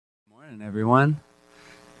Morning, everyone.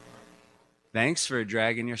 Thanks for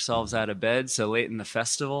dragging yourselves out of bed so late in the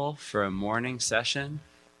festival for a morning session.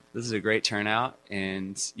 This is a great turnout,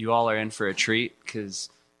 and you all are in for a treat because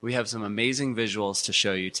we have some amazing visuals to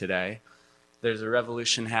show you today. There's a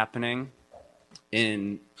revolution happening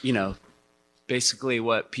in, basically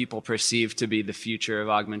what people perceive to be the future of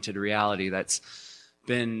augmented reality that's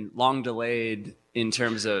been long delayed in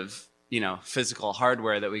terms of, physical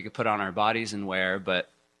hardware that we could put on our bodies and wear, but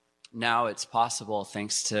now it's possible,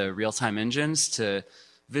 thanks to real-time engines, to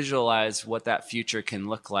visualize what that future can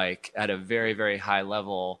look like at a very, very high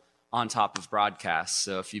level on top of broadcasts.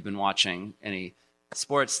 So if you've been watching any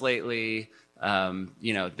sports lately,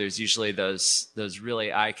 there's usually those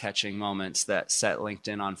really eye-catching moments that set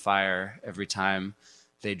LinkedIn on fire every time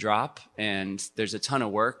they drop. And there's a ton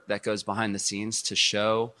of work that goes behind the scenes to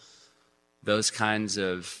show those kinds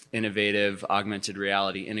of innovative augmented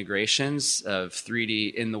reality integrations of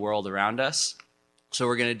 3D in the world around us. So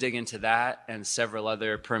we're going to dig into that and several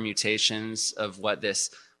other permutations of what this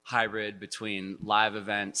hybrid between live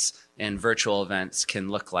events and virtual events can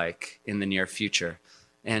look like in the near future.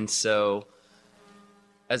 And so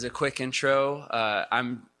as a quick intro,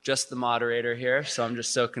 I'm just the moderator here, so I'm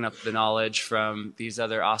just soaking up the knowledge from these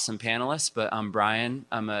other awesome panelists, but I'm Brian.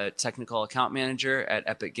 I'm a technical account manager at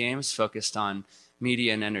Epic Games, focused on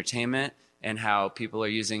media and entertainment and how people are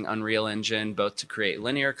using Unreal Engine both to create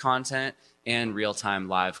linear content and real-time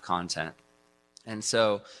live content. And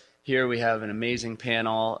so here we have an amazing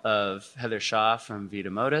panel of Heather Shaw from Vita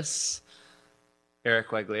Modus, Eric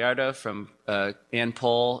Wegliardo from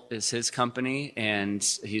Anpol is his company, and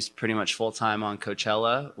he's pretty much full-time on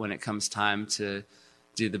Coachella when it comes time to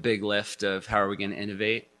do the big lift of how are we going to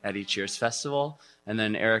innovate at each year's festival. And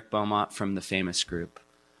then Eric Beaumont from the Famous Group.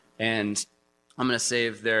 And I'm going to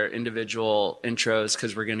save their individual intros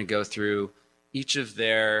because we're going to go through each of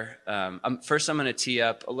their... First, I'm going to tee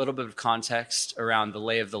up a little bit of context around the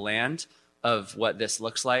lay of the land of what this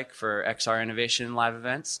looks like for XR innovation in live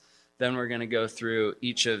events. Then we're going to go through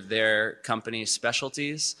each of their company's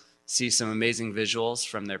specialties, see some amazing visuals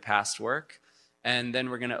from their past work, and then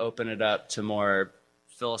we're going to open it up to more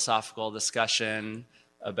philosophical discussion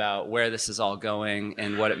about where this is all going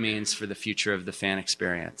and what it means for the future of the fan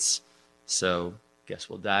experience. So I guess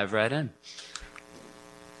we'll dive right in.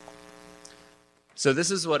 So this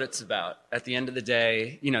is what it's about. At the end of the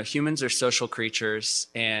day, humans are social creatures,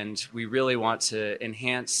 and we really want to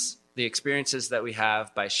enhance the experiences that we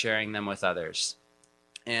have by sharing them with others.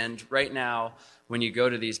 And right now, when you go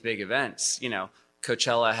to these big events,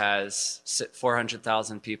 Coachella has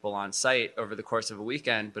 400,000 people on site over the course of a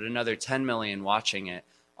weekend, but another 10 million watching it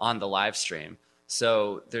on the live stream.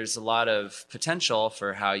 So there's a lot of potential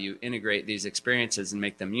for how you integrate these experiences and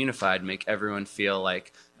make them unified, make everyone feel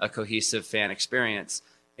like a cohesive fan experience.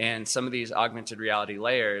 And some of these augmented reality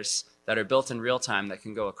layers that are built in real time that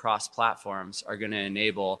can go across platforms are going to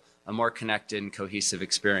enable a more connected and cohesive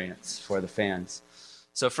experience for the fans.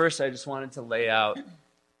 So first, I just wanted to lay out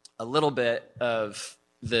a little bit of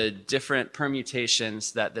the different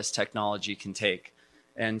permutations that this technology can take.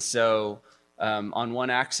 And so on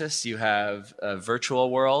one axis, you have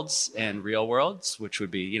virtual worlds and real worlds, which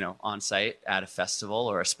would be, on site at a festival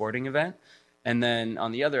or a sporting event. And then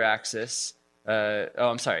on the other axis, you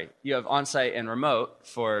have on-site and remote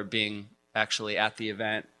for being actually at the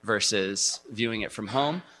event versus viewing it from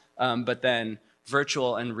home. But then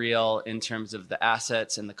virtual and real in terms of the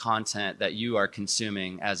assets and the content that you are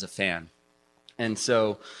consuming as a fan. And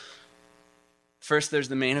so first, there's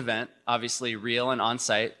the main event, obviously real and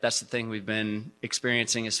on-site. That's the thing we've been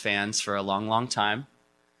experiencing as fans for a long, long time.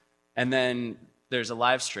 And then there's a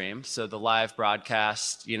live stream. So the live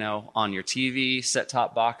broadcast, on your TV,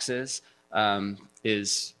 set-top boxes,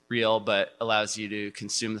 is real, but allows you to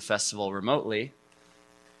consume the festival remotely.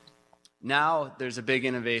 Now there's a big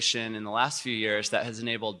innovation in the last few years that has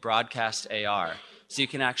enabled broadcast AR. So you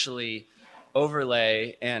can actually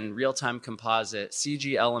overlay and real-time composite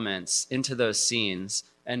CG elements into those scenes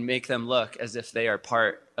and make them look as if they are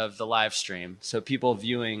part of the live stream. So people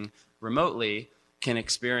viewing remotely can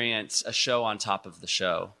experience a show on top of the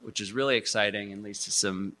show, which is really exciting and leads to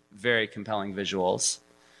some very compelling visuals.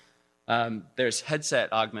 There's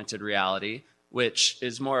headset augmented reality, which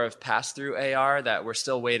is more of pass-through AR that we're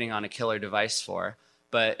still waiting on a killer device for,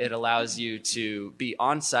 but it allows you to be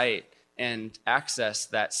on site and access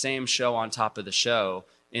that same show on top of the show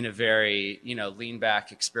in a very, lean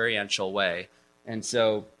back experiential way. And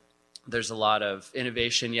so there's a lot of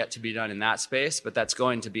innovation yet to be done in that space, but that's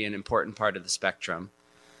going to be an important part of the spectrum.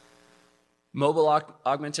 Mobile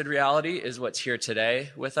augmented reality is what's here today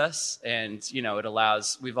with us. And, it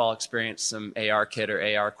allows, we've all experienced some AR Kit or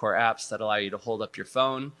AR Core apps that allow you to hold up your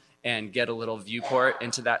phone and get a little viewport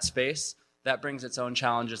into that space. That brings its own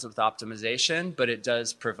challenges with optimization, but it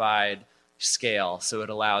does provide scale. So it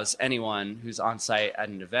allows anyone who's on site at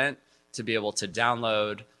an event to be able to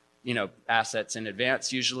download, assets in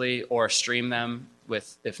advance usually, or stream them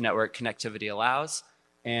if network connectivity allows,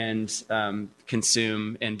 and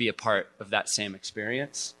consume and be a part of that same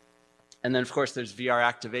experience. And then, of course, there's VR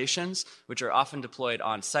activations, which are often deployed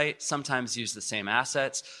on site, sometimes use the same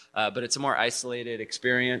assets, but it's a more isolated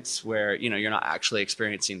experience where you're not actually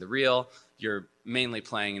experiencing the real. You're mainly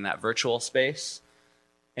playing in that virtual space.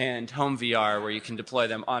 And home VR, where you can deploy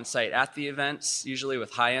them on site at the events, usually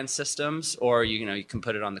with high-end systems, or you can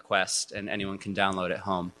put it on the Quest and anyone can download it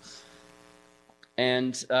home.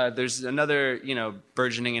 And there's another,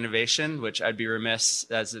 burgeoning innovation, which I'd be remiss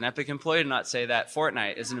as an Epic employee to not say that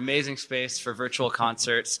Fortnite is an amazing space for virtual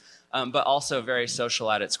concerts, but also very social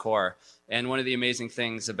at its core. And one of the amazing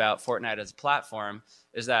things about Fortnite as a platform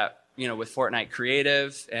is that, with Fortnite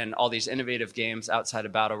Creative and all these innovative games outside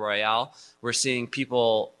of Battle Royale, we're seeing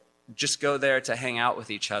people just go there to hang out with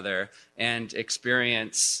each other and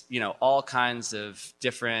experience, all kinds of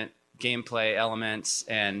different gameplay elements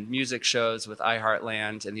and music shows with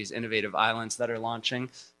iHeartLand and these innovative islands that are launching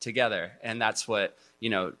together. And that's what,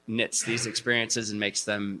 knits these experiences and makes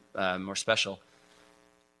them more special.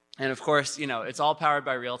 And of course, it's all powered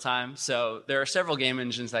by real time. So there are several game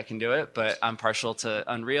engines that can do it, but I'm partial to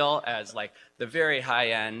Unreal as like the very high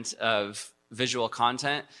end of visual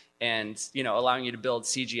content and, allowing you to build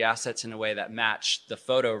CG assets in a way that match the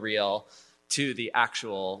photo reel to the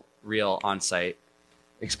actual real on-site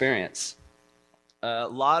experience. A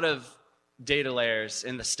lot of data layers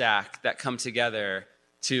in the stack that come together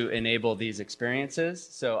to enable these experiences.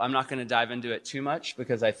 So I'm not going to dive into it too much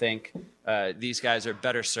because I think these guys are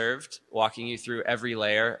better served walking you through every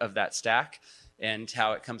layer of that stack and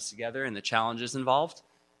how it comes together and the challenges involved.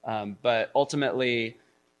 But ultimately,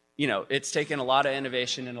 it's taken a lot of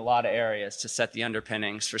innovation in a lot of areas to set the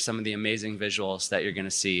underpinnings for some of the amazing visuals that you're going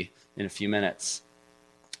to see in a few minutes.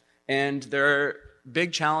 And there are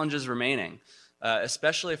big challenges remaining,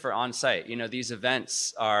 especially for on-site. These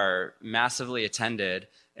events are massively attended,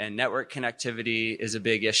 and network connectivity is a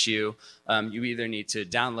big issue. You either need to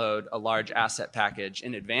download a large asset package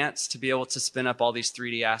in advance to be able to spin up all these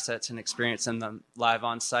 3D assets and experience them live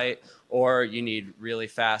on-site, or you need really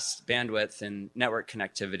fast bandwidth and network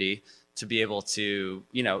connectivity to be able to,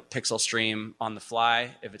 pixel stream on the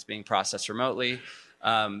fly if it's being processed remotely.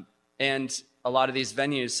 And a lot of these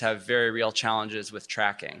venues have very real challenges with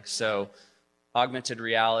tracking. So augmented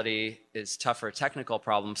reality is tougher technical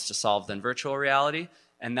problems to solve than virtual reality,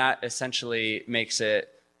 and that essentially makes it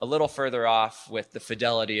a little further off with the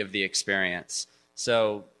fidelity of the experience.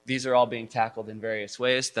 So these are all being tackled in various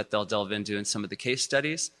ways that they'll delve into in some of the case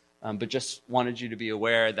studies, but just wanted you to be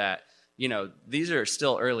aware that these are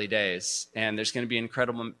still early days, and there's going to be an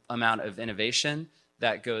incredible amount of innovation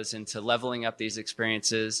that goes into leveling up these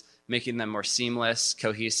experiences, making them more seamless,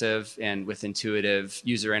 cohesive, and with intuitive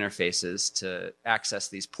user interfaces to access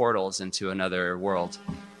these portals into another world.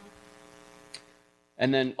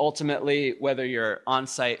 And then ultimately, whether you're on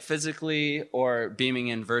site physically or beaming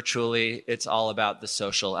in virtually, it's all about the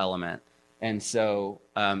social element. And so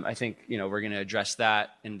I think we're going to address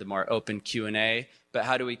that in the more open Q&A, but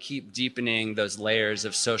how do we keep deepening those layers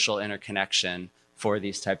of social interconnection for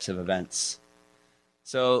these types of events?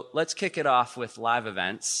 So let's kick it off with live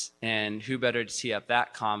events, and who better to tee up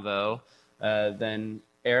that convo than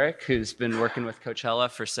Eric, who's been working with Coachella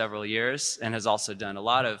for several years and has also done a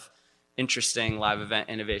lot of interesting live event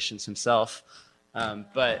innovations himself.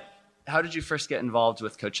 But how did you first get involved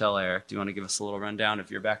with Coachella, Eric? Do you want to give us a little rundown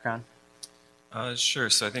of your background? Sure.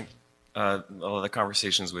 So I think a lot of the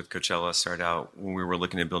conversations with Coachella started out when we were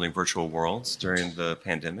looking at building virtual worlds during the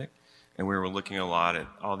pandemic, and we were looking a lot at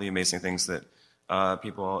all the amazing things that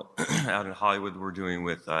people out in Hollywood were doing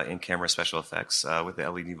with in-camera special effects, with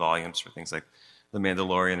the LED volumes for things like The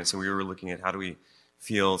Mandalorian. And so we were looking at how do we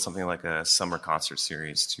field something like a summer concert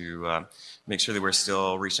series to make sure that we're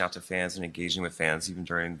still reaching out to fans and engaging with fans even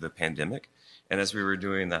during the pandemic. And as we were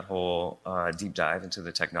doing that whole deep dive into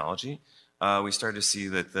the technology, we started to see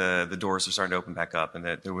that the doors were starting to open back up and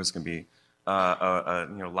that there was going to be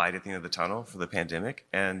light at the end of the tunnel for the pandemic.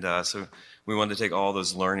 And so we wanted to take all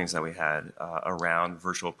those learnings that we had around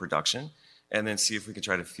virtual production and then see if we could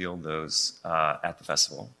try to field those at the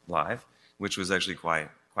festival live, which was actually quite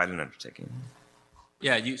an undertaking.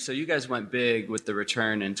 Yeah, so you guys went big with the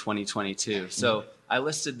return in 2022. So I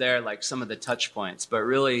listed there like some of the touch points, but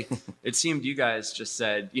really it seemed you guys just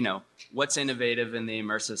said, what's innovative in the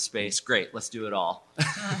immersive space? Great, let's do it all.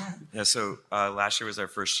 Yeah, so last year was our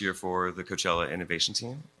first year for the Coachella innovation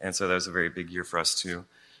team. And so that was a very big year for us to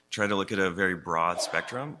try to look at a very broad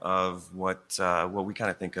spectrum of what we kind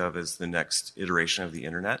of think of as the next iteration of the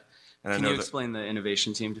internet. And Can you explain the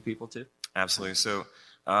innovation team to people too? Absolutely. So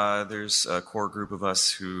there's a core group of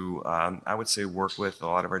us who I would say work with a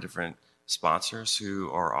lot of our different sponsors who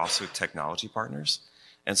are also technology partners.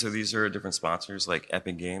 And so these are different sponsors like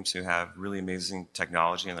Epic Games who have really amazing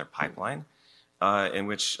technology in their pipeline, in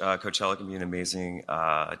which Coachella can be an amazing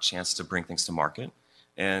chance to bring things to market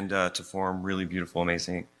and to form really beautiful,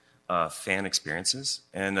 amazing fan experiences.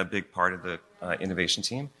 And a big part of the innovation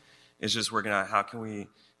team is just working out how can we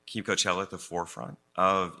keep Coachella at the forefront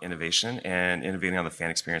of innovation and innovating on the fan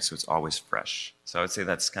experience so it's always fresh. So I would say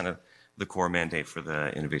that's kind of the core mandate for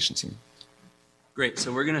the innovation team. Great.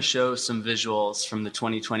 So we're going to show some visuals from the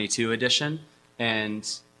 2022 edition. And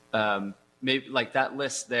maybe like that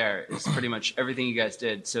list there is pretty much everything you guys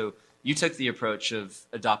did. So you took the approach of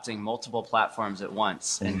adopting multiple platforms at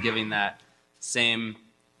once and giving that same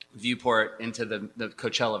viewport into the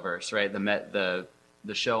Coachellaverse, right?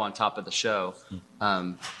 The show on top of the show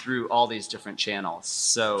through all these different channels.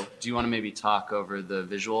 So do you want to maybe talk over the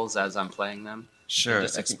visuals as I'm playing them? Sure. And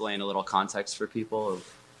just explain a little context for people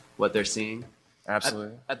of what they're seeing.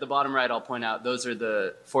 Absolutely. At the bottom right, I'll point out those are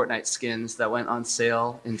the Fortnite skins that went on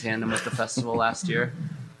sale in tandem with the festival last year.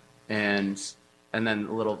 And then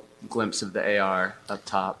a little glimpse of the AR up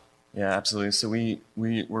top. Yeah, absolutely. So we're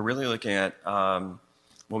really looking at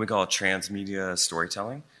what we call transmedia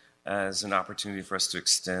storytelling as an opportunity for us to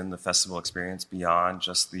extend the festival experience beyond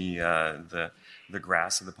just the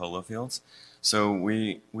grass of the polo fields. So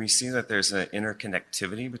we see that there's an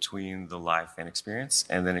interconnectivity between the live fan experience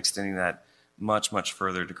and then extending that much, much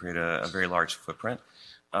further to create a very large footprint.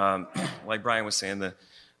 Like Brian was saying,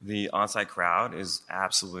 the on-site crowd is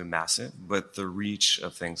absolutely massive, but the reach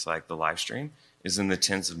of things like the live stream is in the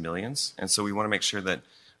tens of millions. And so we want to make sure that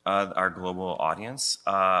our global audience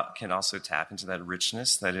can also tap into that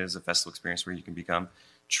richness that is a festival experience where you can become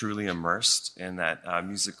truly immersed in that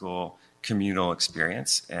musical communal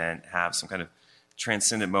experience and have some kind of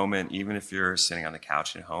transcendent moment, even if you're sitting on the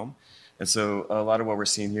couch at home. And so a lot of what we're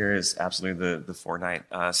seeing here is absolutely the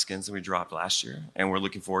Fortnite skins that we dropped last year. And we're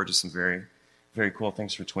looking forward to some very, very cool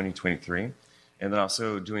things for 2023. And then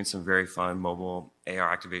also doing some very fun mobile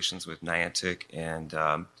AR activations with Niantic and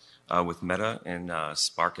with Meta and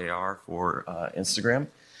Spark AR for Instagram.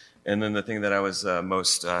 And then the thing that I was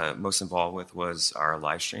most involved with was our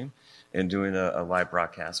live stream and doing a live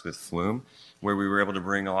broadcast with Flume, where we were able to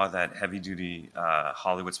bring a lot of that heavy-duty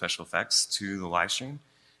Hollywood special effects to the live stream.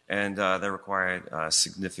 And that required a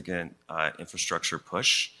significant infrastructure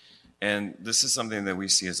push. And this is something that we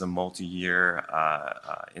see as a multi-year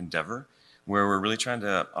endeavor, where we're really trying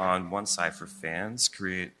to, on one side for fans,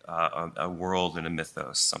 create a world and a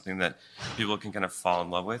mythos, something that people can kind of fall in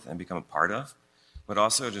love with and become a part of, but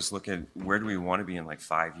also just look at where do we want to be in like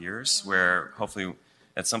 5 years, where hopefully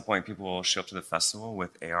at some point people will show up to the festival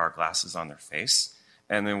with AR glasses on their face,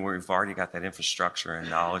 and then we've already got that infrastructure and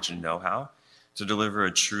knowledge and know-how to deliver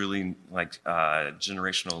a truly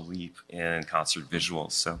generational leap in concert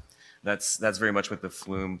visuals. So that's very much what the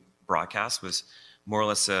Flume broadcast was more or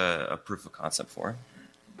less a proof of concept for.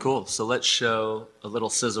 Cool. So let's show a little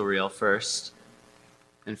sizzle reel first,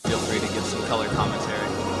 and feel free to give some color commentary.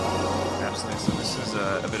 Absolutely. So this is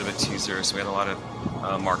a bit of a teaser. So we had a lot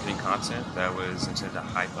of marketing content that was intended to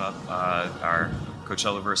hype up our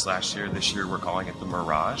Coachellaverse last year. This year we're calling it the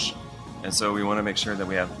Mirage. And so we want to make sure that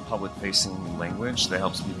we have public-facing language that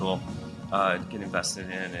helps people get invested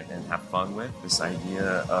in and have fun with this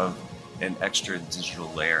idea of an extra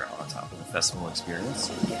digital layer on top of the festival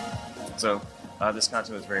experience. So this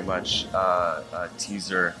content was very much a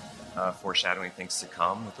teaser foreshadowing things to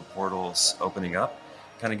come with the portals opening up,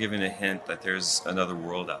 kind of giving a hint that there's another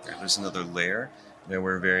world out there. There's another layer that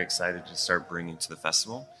we're very excited to start bringing to the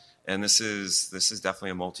festival. And this is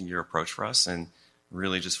definitely a multi-year approach for us and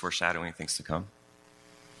really just foreshadowing things to come.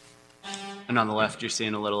 And on the left, you're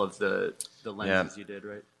seeing a little of the lenses you did,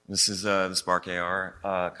 right? This is the Spark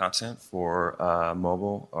AR content for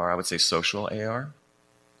mobile, or I would say social AR.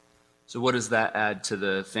 So what does that add to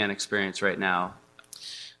the fan experience right now?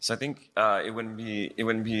 So I think it wouldn't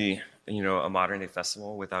be a modern day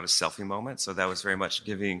festival without a selfie moment. So that was very much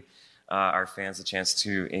giving our fans a chance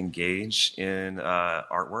to engage in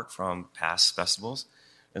artwork from past festivals.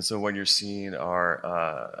 And so what you're seeing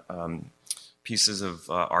are pieces of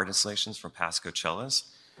art installations from past Coachellas.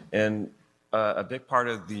 And a big part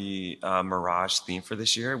of the Mirage theme for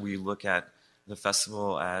this year, we look at the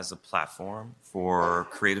festival as a platform for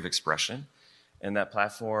creative expression. And that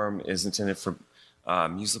platform is intended for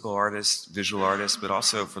musical artists, visual artists, but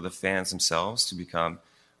also for the fans themselves to become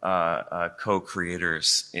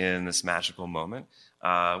co-creators in this magical moment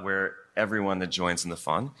where everyone that joins in the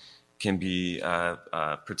fun can be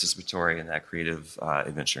participatory in that creative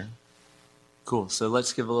adventure. Cool. So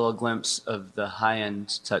let's give a little glimpse of the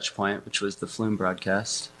high-end touch point, which was the Flume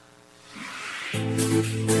broadcast. So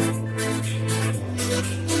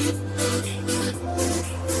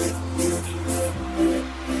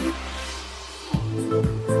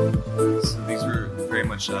these were very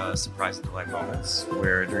much surprise and delight moments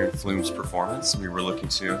where during Flume's performance, we were looking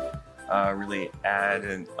to really add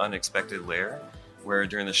an unexpected layer where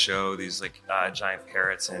during the show, these like giant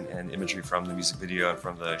parrots and imagery from the music video and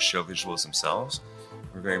from the show visuals themselves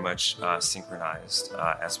were very much synchronized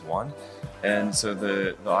as one. And so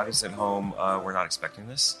the audience at home were not expecting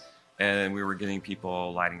this. And we were getting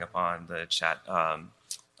people lighting up on the chat,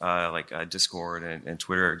 Discord and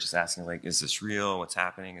Twitter, just asking like, is this real? What's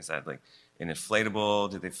happening? Is that like an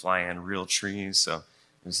inflatable? Did they fly in real trees? So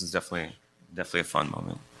this is definitely a fun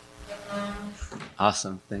moment.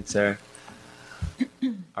 Awesome. Thanks, Eric.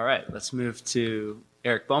 All right, let's move to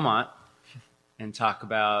Eric Beaumont and talk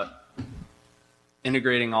about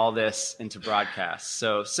integrating all this into broadcasts.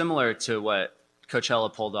 So similar to what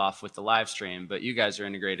Coachella pulled off with the live stream, but you guys are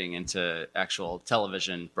integrating into actual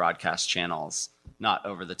television broadcast channels, not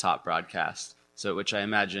over-the-top broadcast, so which I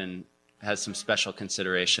imagine has some special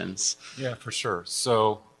considerations. Yeah, for sure.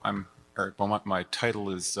 So I'm Eric Beaumont. My title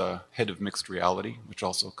is Head of Mixed Reality, which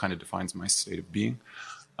also kind of defines my state of being.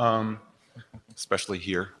 Especially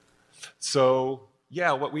here. So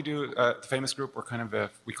yeah, what we do, the Famous Group, we're kind of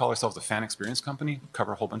we call ourselves a fan experience company. We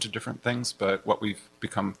cover a whole bunch of different things, but what we've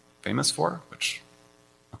become famous for, which,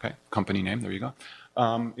 okay, company name, there you go,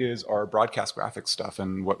 is our broadcast graphics stuff.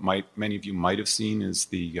 And what many of you might have seen is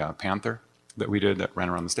the Panther that we did that ran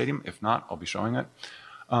around the stadium. If not, I'll be showing it.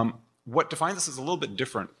 What defines us is a little bit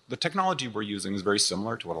different. The technology we're using is very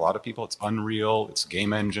similar to what a lot of people, it's Unreal, it's a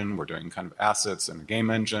game engine, we're doing kind of assets in a game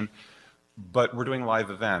engine. But we're doing live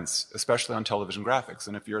events, especially on television graphics.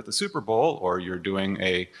 And if you're at the Super Bowl or you're doing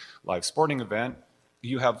a live sporting event,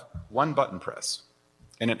 you have one button press.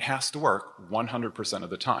 And it has to work 100% of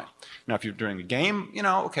the time. Now, if you're doing a game,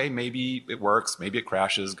 okay, maybe it works, maybe it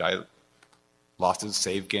crashes, guy lost his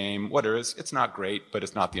save game, whatever it is, it's not great, but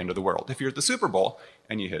it's not the end of the world. If you're at the Super Bowl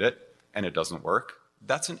and you hit it and it doesn't work,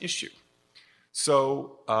 that's an issue.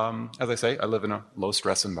 So, as I say, I live in a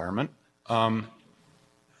low-stress environment.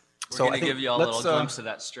 We're going to give you all a little glimpse of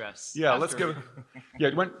that stress. Yeah, let's give. Yeah,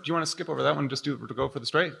 do you want to skip over that one? Just to go for the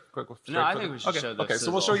straight. No, I think we should show the Okay, so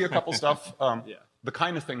we'll show you a couple stuff. Yeah. The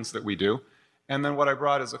kind of things that we do, and then what I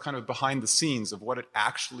brought is a kind of behind the scenes of what it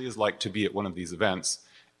actually is like to be at one of these events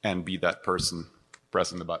and be that person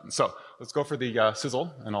pressing the button. So let's go for the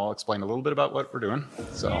sizzle, and I'll explain a little bit about what we're doing.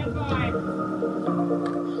 So.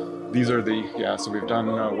 These are so we've done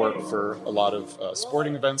work for a lot of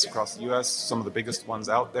sporting events across the U.S., some of the biggest ones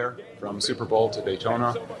out there, from Super Bowl to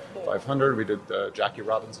Daytona 500. We did Jackie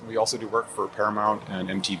Robinson. We also do work for Paramount and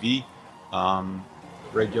MTV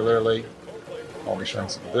regularly. I'll be showing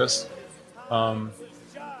some of this.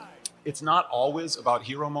 It's not always about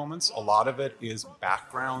hero moments. A lot of it is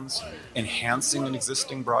backgrounds, enhancing an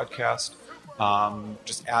existing broadcast,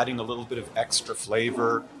 just adding a little bit of extra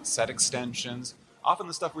flavor, set extensions. Often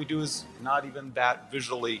the stuff we do is not even that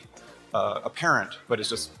visually apparent, but it's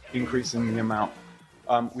just increasing the amount.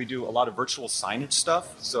 We do a lot of virtual signage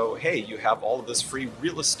stuff. So, hey, you have all of this free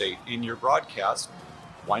real estate in your broadcast.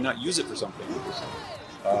 Why not use it for something?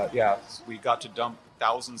 We got to dump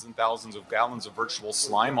thousands and thousands of gallons of virtual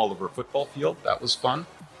slime all over a football field. That was fun.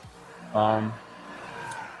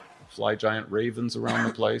 Fly giant ravens around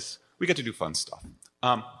the place. We get to do fun stuff.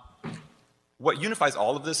 What unifies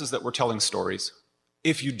all of this is that we're telling stories.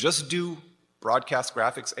 If you just do broadcast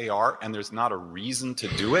graphics AR and there's not a reason to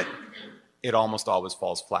do it, it almost always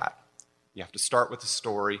falls flat. You have to start with a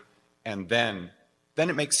story, and then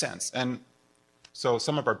it makes sense. And so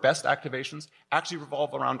some of our best activations actually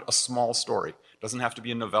revolve around a small story. It doesn't have to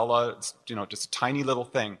be a novella, it's just a tiny little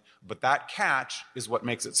thing, but that catch is what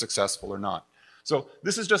makes it successful or not. So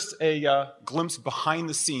this is just a glimpse behind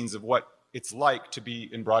the scenes of what it's like to be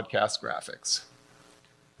in broadcast graphics.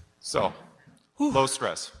 So, low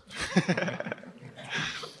stress.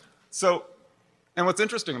 So, and what's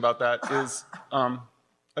interesting about that is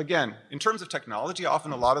again, in terms of technology,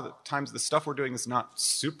 often a lot of the times the stuff we're doing is not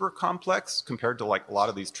super complex compared to like a lot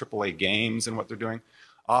of these AAA games and what they're doing.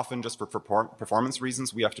 Often just for performance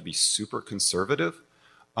reasons, we have to be super conservative.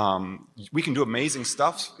 We can do amazing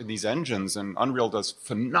stuff in these engines, and Unreal does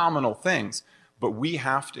phenomenal things, but we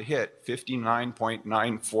have to hit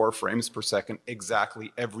 59.94 frames per second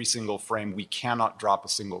exactly every single frame. We cannot drop a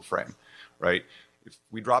single frame, right? If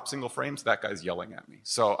we drop single frames, that guy's yelling at me.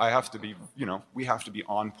 So I have to be, we have to be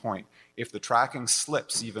on point. If the tracking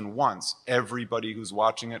slips even once, everybody who's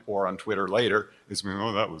watching it or on Twitter later is going,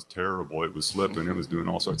 oh, that was terrible. It was slipping. It was doing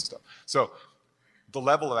all sorts of stuff. So the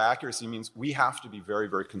level of accuracy means we have to be very,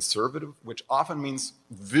 very conservative, which often means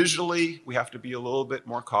visually we have to be a little bit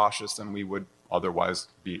more cautious than we would otherwise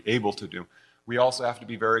be able to do. We also have to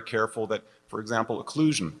be very careful that, for example,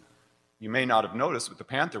 occlusion. You may not have noticed, but the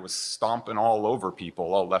Panther was stomping all over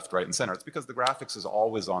people, all left, right, and center. It's because the graphics is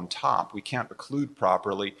always on top. We can't occlude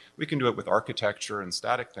properly. We can do it with architecture and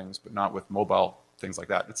static things, but not with mobile things like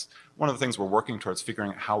that. It's one of the things we're working towards,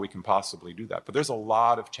 figuring out how we can possibly do that. But there's a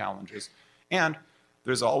lot of challenges. And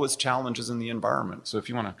there's always challenges in the environment. So if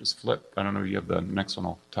you want to just flip, I don't know, you have the next one,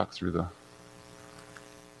 I'll talk through the...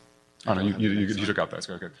 Oh, no, you took out that.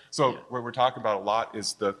 Okay. So what we're talking about a lot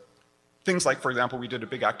is the things like, for example, we did a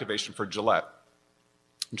big activation for Gillette.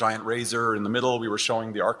 Giant razor in the middle. We were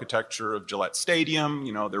showing the architecture of Gillette Stadium.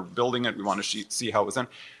 They're building it. We want to see how it was done.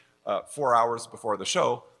 4 hours before the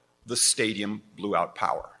show, the stadium blew out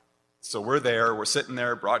power. So we're there, we're sitting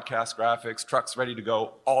there, broadcast graphics, trucks ready to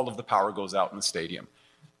go. All of the power goes out in the stadium.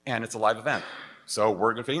 And it's a live event. So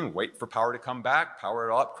we're going to wait for power to come back, power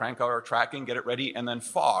it up, crank out our tracking, get it ready, and then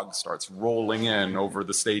fog starts rolling in over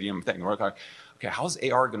the stadium thing. We're like, okay, how's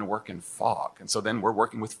AR going to work in fog? And so then we're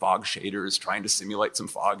working with fog shaders, trying to simulate some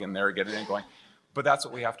fog in there, get it in going. But that's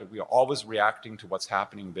what we have to, we are always reacting to what's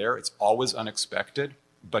happening there. It's always unexpected.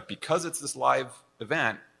 But because it's this live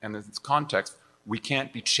event and it's context, we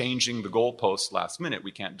can't be changing the goalposts last minute.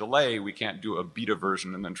 We can't delay. We can't do a beta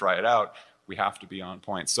version and then try it out. We have to be on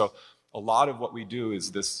point. So a lot of what we do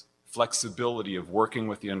is this flexibility of working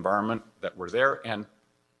with the environment that we're there and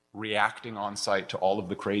reacting on site to all of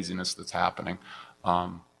the craziness that's happening.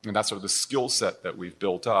 And that's sort of the skill set that we've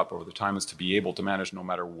built up over the time, is to be able to manage no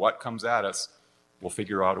matter what comes at us. We'll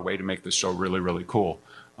figure out a way to make this show really, really cool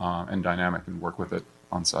and dynamic and work with it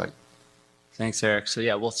on site. Thanks, Eric. So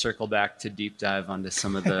yeah, we'll circle back to deep dive onto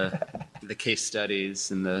some of the case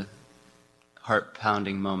studies and the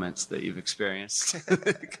heart-pounding moments that you've experienced,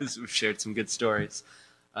 because we've shared some good stories.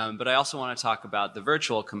 But I also want to talk about the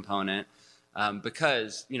virtual component,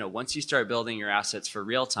 because once you start building your assets for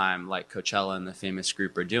real time, like Coachella and the Famous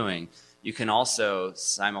Group are doing, you can also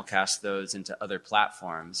simulcast those into other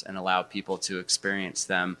platforms and allow people to experience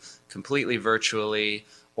them completely virtually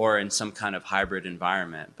or in some kind of hybrid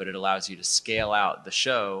environment. But it allows you to scale out the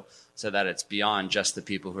show so that it's beyond just the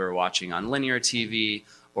people who are watching on linear TV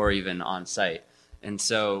or even on site. And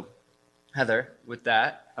so, Heather, with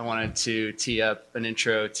that, I wanted to tee up an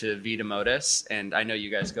intro to Vita Modus. And I know you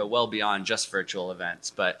guys go well beyond just virtual events,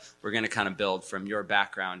 but we're going to kind of build from your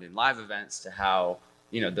background in live events to how,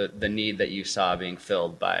 the need that you saw being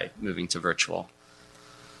filled by moving to virtual.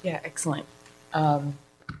 Yeah, excellent.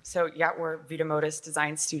 We're Vita Modus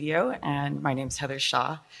Design Studio, and my name's Heather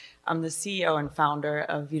Shaw. I'm the CEO and founder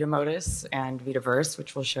of Vita Modus and Vitaverse,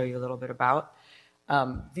 which we'll show you a little bit about.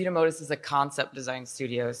 Vita Modus is a concept design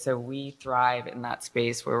studio, so we thrive in that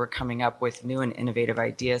space where we're coming up with new and innovative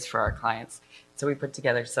ideas for our clients. So we put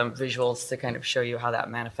together some visuals to kind of show you how that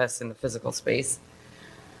manifests in the physical space.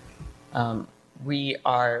 We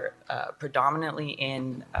are predominantly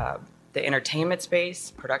in the entertainment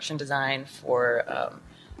space, production design for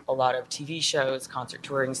a lot of TV shows, concert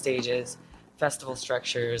touring stages, festival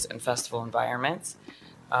structures, and festival environments.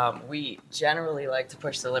 We generally like to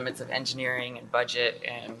push the limits of engineering and budget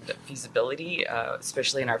and feasibility,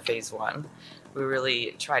 especially in our phase one. We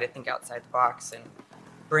really try to think outside the box and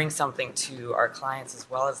bring something to our clients as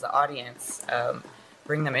well as the audience,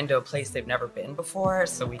 bring them into a place they've never been before,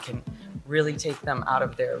 so we can really take them out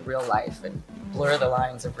of their real life and blur the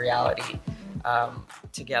lines of reality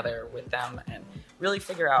together with them and really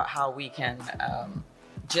figure out how we can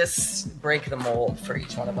just break the mold for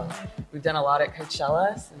each one of them. We've done a lot at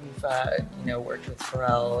Coachella. So we've worked with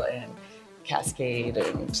Pharrell and Cascade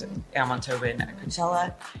and Amon Tobin at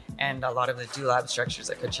Coachella, and a lot of the Do-Lab structures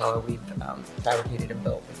at Coachella we've fabricated and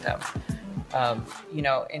built with them.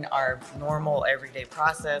 In our normal everyday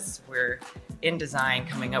process, we're in design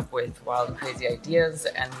coming up with wild and crazy ideas,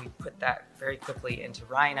 and we put that very quickly into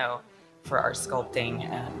Rhino for our sculpting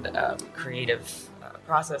and creative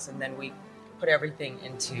process, and then we put everything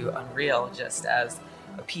into Unreal just as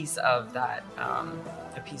a piece of that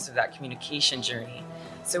communication journey.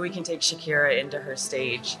 So we can take Shakira into her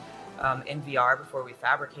stage in VR before we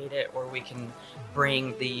fabricate it, or we can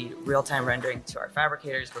bring the real-time rendering to our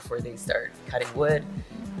fabricators before they start cutting wood,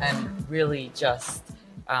 and really just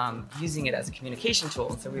using it as a communication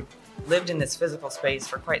tool. So we've lived in this physical space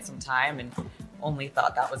for quite some time and only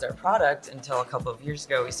thought that was our product until a couple of years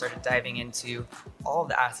ago we started diving into all of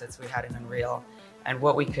the assets we had in Unreal and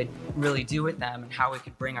what we could really do with them and how we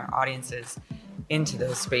could bring our audiences into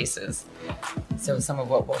those spaces. So some of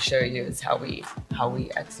what we'll show you is how we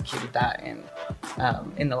executed that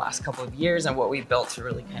in the last couple of years and what we built to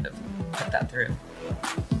really kind of put that through.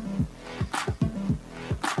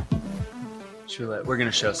 We're going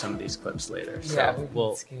to show some of these clips later. So Yeah,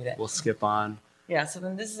 we'll skip on. Yeah, so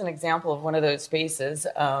then this is an example of one of those spaces.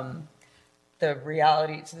 The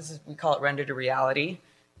reality, so we call it render to reality.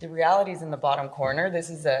 The reality is in the bottom corner. This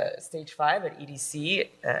is stage 5 at EDC,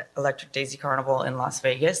 Electric Daisy Carnival in Las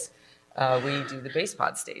Vegas. We do the base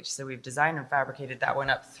pod stage. So we've designed and fabricated that one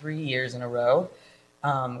up 3 years in a row.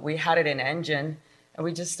 We had it in engine, and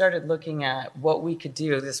we just started looking at what we could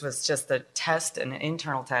do. This was just a test, an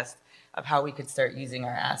internal test of how we could start using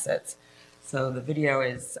our assets. So the video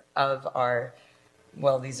is of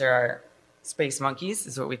these are our space monkeys,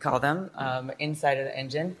 is what we call them, inside of the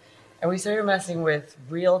engine. And we started messing with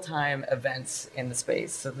real-time events in the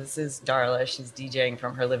space. So this is Darla. She's DJing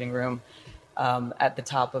from her living room at the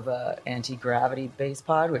top of a anti-gravity base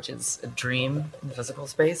pod, which is a dream in physical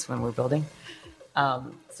space when we're building.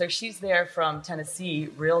 So she's there from Tennessee,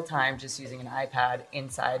 real-time, just using an iPad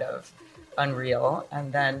inside of Unreal.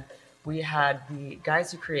 And then we had the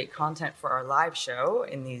guys who create content for our live show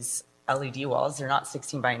in these LED walls. They're not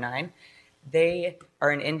 16 by 9. They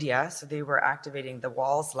are in India, so they were activating the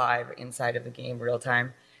walls live inside of the game real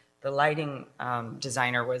time. The lighting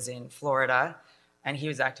designer was in Florida, and he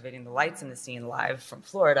was activating the lights in the scene live from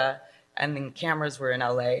Florida. And then cameras were in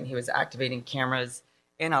LA, and he was activating cameras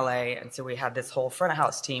in LA. And so we had this whole front of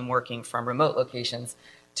house team working from remote locations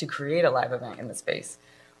to create a live event in the space,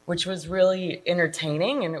 which was really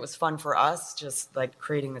entertaining, and it was fun for us, just like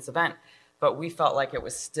creating this event. But we felt like it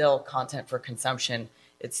was still content for consumption.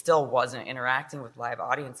 It still wasn't interacting with live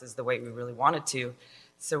audiences the way we really wanted to.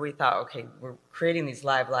 So we thought, okay, we're creating these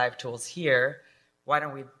live tools here. Why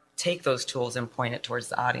don't we take those tools and point it towards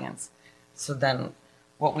the audience? So then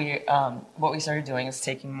what we started doing is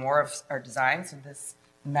taking more of our design. So this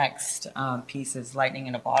next piece is Lightning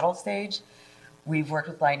in a Bottle stage. We've worked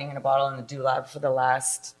with Lightning in a Bottle in the Do Lab for the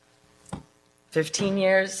last 15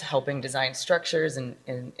 years, helping design structures and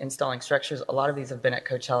installing structures. A lot of these have been at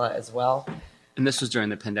Coachella as well. And this was during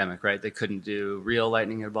the pandemic, right? They couldn't do real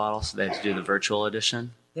lightning in a bottle, so they had to do the virtual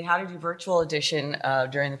edition. They had to do virtual edition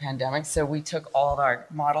during the pandemic. So we took all of our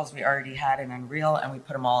models we already had in Unreal and we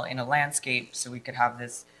put them all in a landscape so we could have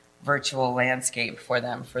this virtual landscape for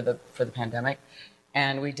them for the pandemic.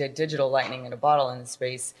 And we did digital lightning in a bottle in the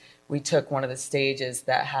space. We took one of the stages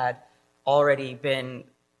that had already been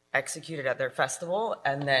executed at their festival,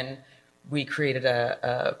 and then we created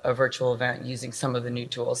a virtual event using some of the new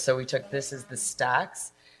tools. So we took this as the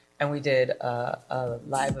stacks, and we did a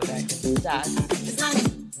live event in the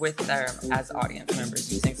stacks with them as audience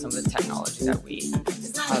members using some of the technology that we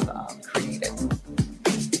have created.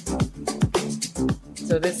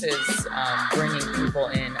 So this is bringing people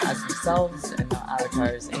in as themselves and not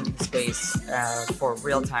avatars into the space for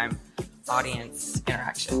real-time audience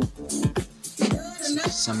interaction.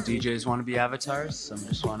 Some DJs want to be avatars, some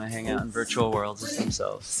just want to hang out in virtual worlds as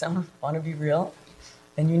themselves. Some want to be real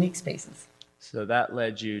and unique spaces. So that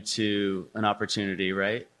led you to an opportunity,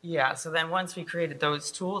 right? Yeah, so then once we created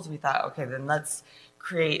those tools, we thought, okay, then let's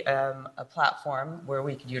create a platform where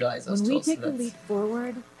we could utilize those tools. When we take a leap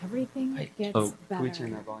forward, everything gets Can we better,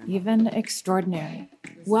 turn that volume up? even extraordinary.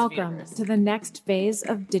 Welcome to the next phase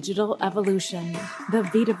of digital evolution, the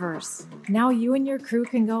Vitaverse. Now you and your crew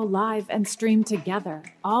can go live and stream together,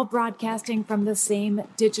 all broadcasting from the same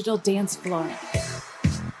digital dance floor.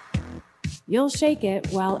 You'll shake it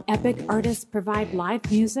while epic artists provide live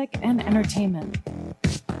music and entertainment.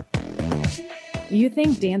 You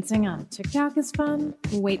think dancing on TikTok is fun?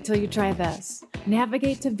 Wait till you try this.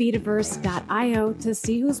 Navigate to Vitaverse.io to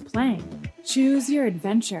see who's playing. Choose your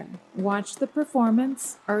adventure. Watch the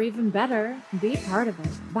performance, or even better, be part of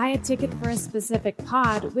it. Buy a ticket for a specific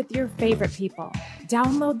pod with your favorite people.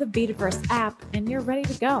 Download the Vitaverse app and you're ready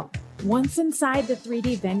to go. Once inside the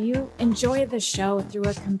 3D venue, enjoy the show through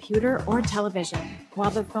a computer or television, while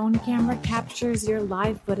the phone camera captures your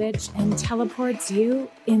live footage and teleports you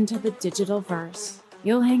into the digital verse.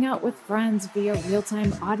 You'll hang out with friends via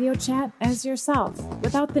real-time audio chat as yourself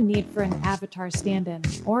without the need for an avatar stand-in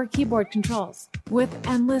or keyboard controls. With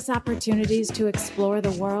endless opportunities to explore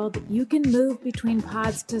the world, you can move between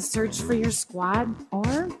pods to search for your squad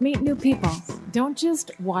or meet new people. Don't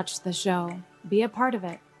just watch the show, be a part of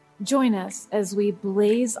it. Join us as we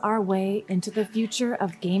blaze our way into the future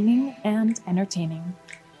of gaming and entertaining.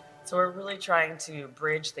 So we're really trying to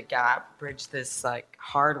bridge this like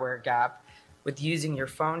hardware gap with using your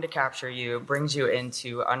phone to capture you, brings you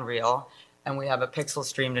into Unreal, and we have a pixel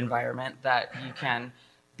streamed environment that you can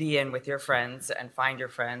be in with your friends and find your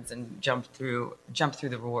friends and jump through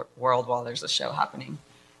the world while there's a show happening,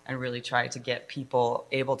 and really try to get people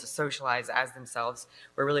able to socialize as themselves.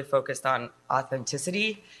 We're really focused on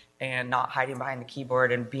authenticity and not hiding behind the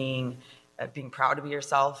keyboard, and being proud to be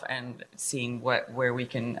yourself, and seeing where we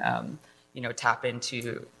can tap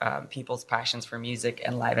into people's passions for music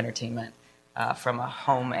and live entertainment from a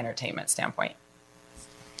home entertainment standpoint.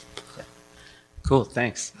 Yeah. Cool,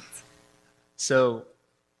 thanks. So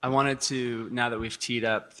I wanted to, now that we've teed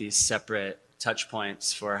up these separate touch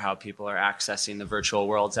points for how people are accessing the virtual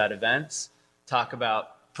worlds at events, talk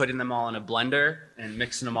about putting them all in a blender and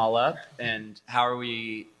mixing them all up, and how are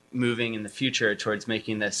we moving in the future towards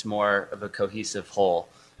making this more of a cohesive whole.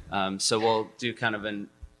 So we'll do kind of an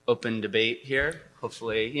open debate here,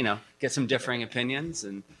 hopefully, get some differing opinions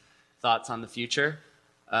and thoughts on the future.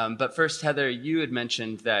 But first, Heather, you had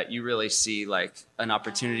mentioned that you really see like an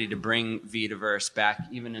opportunity to bring Vitaverse back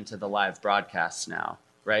even into the live broadcasts now,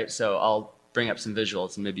 right? So I'll bring up some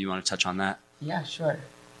visuals and maybe you want to touch on that. Yeah, sure.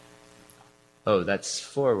 Oh, that's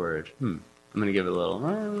forward. I'm going to give it a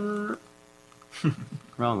little...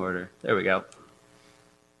 Wrong order. There we go.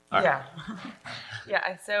 All right.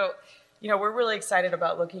 Yeah. So, we're really excited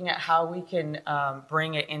about looking at how we can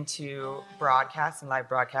bring it into broadcasts and live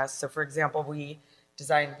broadcasts. So, for example,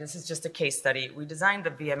 this is just a case study. We designed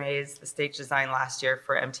the VMAs, the stage design last year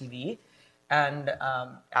for MTV. And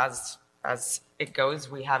as it goes,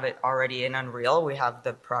 we have it already in Unreal. We have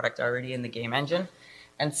the product already in the game engine.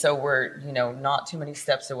 And so we're, not too many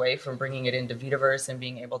steps away from bringing it into Vitaverse and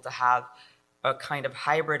being able to have a kind of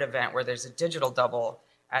hybrid event where there's a digital double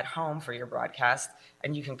at home for your broadcast,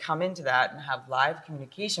 and you can come into that and have live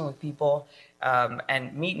communication with people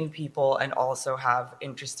and meet new people, and also have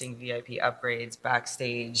interesting VIP upgrades,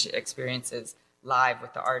 backstage experiences live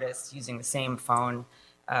with the artists using the same phone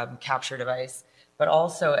capture device, but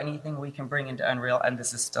also anything we can bring into Unreal, and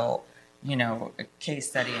this is still, a case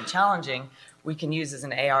study and challenging, we can use as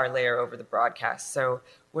an AR layer over the broadcast. So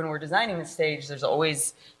when we're designing the stage, there's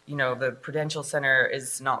always, the Prudential Center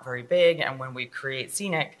is not very big, and when we create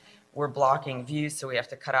Scenic, we're blocking views, so we have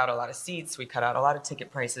to cut out a lot of seats, we cut out a lot of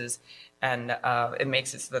ticket prices, and it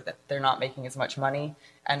makes it so that they're not making as much money.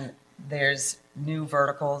 And there's new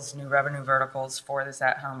revenue verticals for this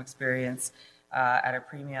at-home experience at a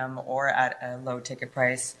premium or at a low ticket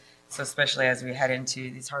price. So especially as we head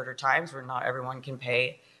into these harder times where not everyone can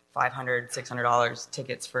pay $500, $600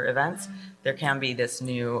 tickets for events, there can be this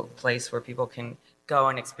new place where people can go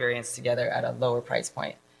and experience together at a lower price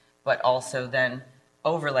point, but also then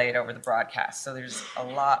overlay it over the broadcast. So there's a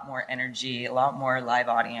lot more energy, a lot more live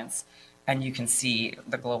audience, and you can see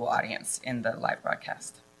the global audience in the live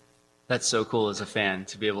broadcast. That's so cool as a fan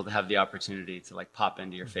to be able to have the opportunity to like pop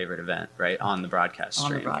into your favorite event, right, on the broadcast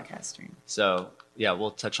stream. On the broadcast stream. So yeah,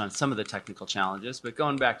 we'll touch on some of the technical challenges, but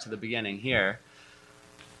going back to the beginning here.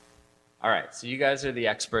 All right, so you guys are the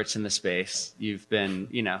experts in the space. You've been,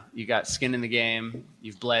 you got skin in the game.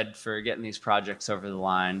 You've bled for getting these projects over the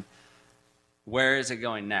line. Where is it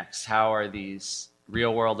going next? How are these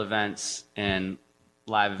real world events and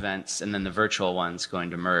live events and then the virtual ones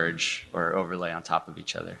going to merge or overlay on top of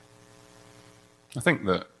each other? I think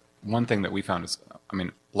the one thing that we found is,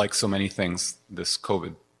 like so many things, this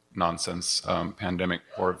COVID nonsense, pandemic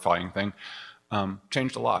horrifying thing,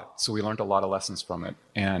 changed a lot. So we learned a lot of lessons from it.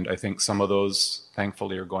 And I think some of those,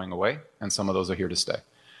 thankfully, are going away, and some of those are here to stay.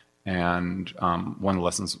 And one of the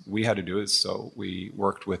lessons we had to do is, so we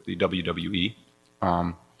worked with the WWE,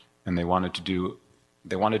 and they wanted to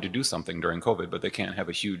do something during COVID, but they can't have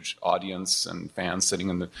a huge audience and fans sitting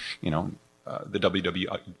in the, the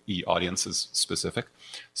WWE audience is specific.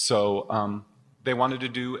 So they wanted to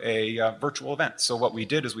do a virtual event. So what we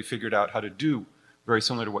did is we figured out how to do, very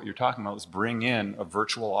similar to what you're talking about, was bring in a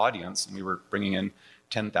virtual audience. And we were bringing in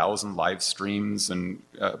 10,000 live streams and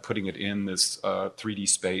putting it in this 3D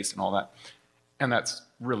space and all that. And that's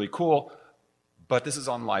really cool. But this is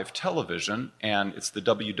on live television, and it's the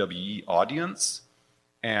WWE audience,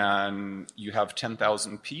 and you have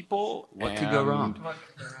 10,000 people. What could go wrong?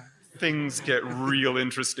 things get real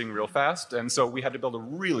interesting real fast. And so we had to build a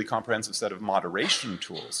really comprehensive set of moderation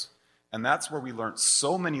tools. And that's where we learned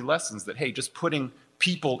so many lessons that, hey, just putting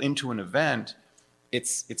people into an event,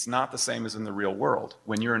 it's not the same as in the real world.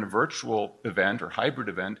 When you're in a virtual event or hybrid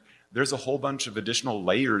event, there's a whole bunch of additional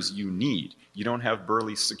layers you need. You don't have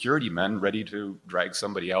burly security men ready to drag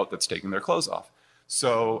somebody out that's taking their clothes off.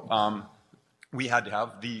 So we had to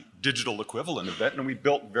have the digital equivalent of it, and we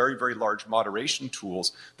built very, very large moderation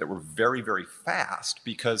tools that were very, very fast,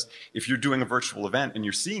 because if you're doing a virtual event and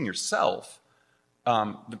you're seeing yourself,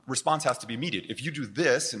 the response has to be immediate. If you do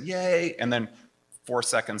this and yay, and then 4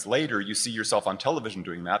 seconds later you see yourself on television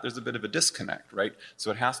doing that, there's a bit of a disconnect, right? So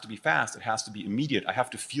it has to be fast, it has to be immediate. I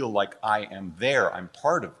have to feel like I am there, I'm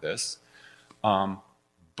part of this.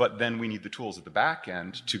 But then we need the tools at the back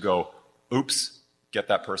end to go, oops, get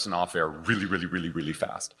that person off air really, really, really, really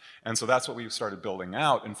fast. And so that's what we've started building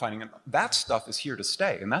out and finding that stuff is here to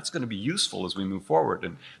stay. And that's going to be useful as we move forward.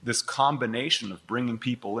 And this combination of bringing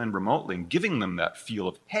people in remotely and giving them that feel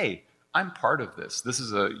of, hey, I'm part of this. This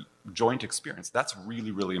is a joint experience. That's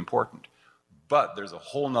really, really important. But there's a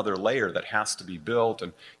whole nother layer that has to be built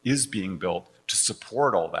and is being built to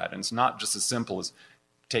support all that. And it's not just as simple as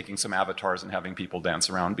taking some avatars and having people dance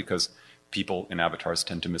around, because people in avatars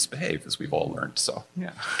tend to misbehave, as we've all learned. So,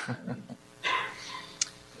 yeah.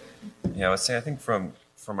 Yeah, I would say, I think from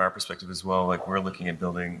our perspective as well, like we're looking at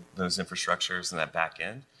building those infrastructures and that back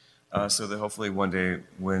end, so that hopefully one day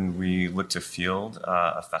when we look to field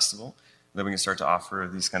a festival, then we can start to offer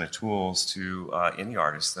these kind of tools to any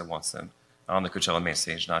artist that wants them on the Coachella main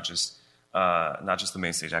stage, not just the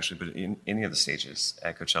main stage actually, but in any of the stages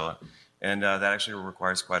at Coachella. And that actually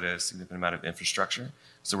requires quite a significant amount of infrastructure.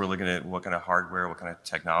 So we're looking at what kind of hardware, what kind of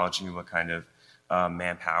technology, what kind of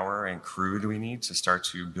manpower and crew do we need to start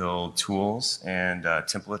to build tools and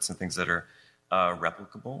templates and things that are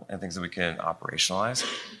replicable and things that we can operationalize.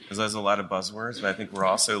 Because there's a lot of buzzwords, but I think we're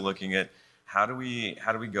also looking at how do we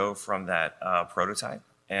go from that prototype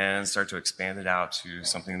and start to expand it out to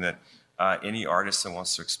something that any artist that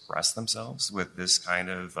wants to express themselves with this kind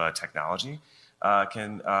of technology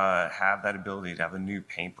can have that ability to have a new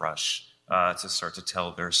paintbrush to start to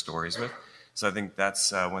tell their stories with. So I think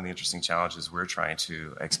that's one of the interesting challenges we're trying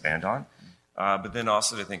to expand on. But then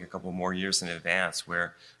also to think a couple more years in advance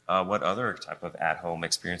where what other type of at-home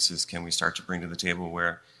experiences can we start to bring to the table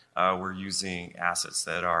where we're using assets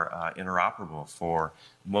that are interoperable for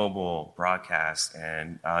mobile, broadcast,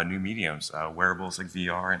 and new mediums, wearables like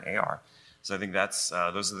VR and AR. So I think that's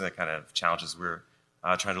those are the kind of challenges we're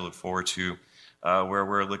trying to look forward to, where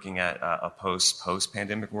we're looking at a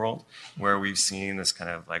post-pandemic world where we've seen this kind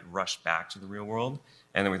of like rush back to the real world.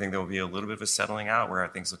 And then we think there will be a little bit of a settling out where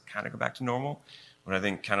things will kind of go back to normal. But I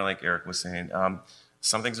think kind of like Eric was saying,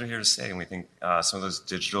 some things are here to stay. And we think some of those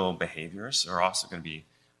digital behaviors are also going to be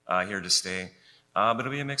here to stay. But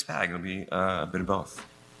it'll be a mixed bag. It'll be a bit of both.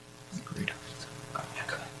 Agreed.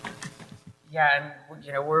 Yeah,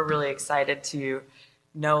 and we're really excited to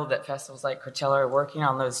know that festivals like Coachella are working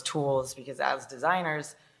on those tools, because as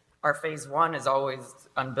designers, our phase one is always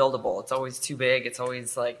unbuildable. It's always too big. It's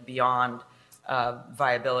always like beyond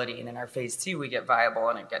viability. And in our phase two, we get viable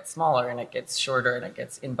and it gets smaller and it gets shorter and it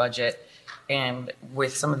gets in budget. And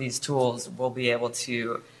with some of these tools, we'll be able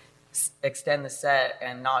to extend the set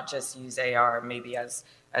and not just use AR maybe as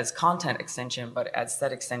content extension, but as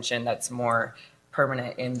set extension that's more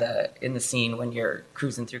permanent in the scene when you're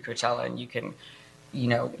cruising through Coachella, and you can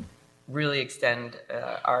really extend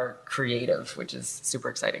our creative, which is super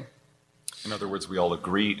exciting. In other words, we all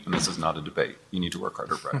agree, and this is not a debate. You need to work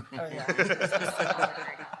harder, Brett. Oh, yeah.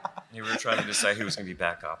 We were trying to decide who was going to be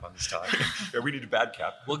back up on this topic. Yeah, we need a bad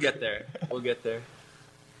cap. We'll get there.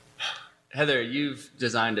 Heather, you've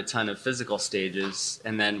designed a ton of physical stages,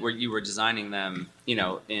 and then you were designing them,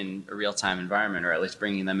 in a real-time environment, or at least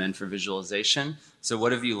bringing them in for visualization. So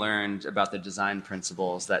what have you learned about the design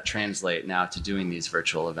principles that translate now to doing these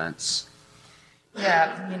virtual events?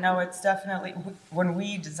 Yeah, it's definitely, when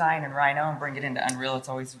we design in Rhino and bring it into Unreal, it's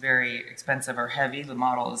always very expensive or heavy. The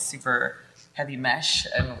model is super heavy mesh,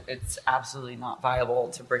 and it's absolutely not viable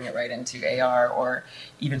to bring it right into AR or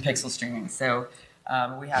even pixel streaming. So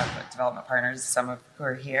we have development partners, some of who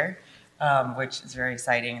are here, which is very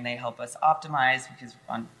exciting, and they help us optimize, because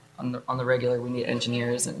on the regular we need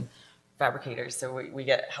engineers and fabricators, so we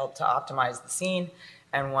get help to optimize the scene,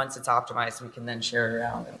 and once it's optimized, we can then share it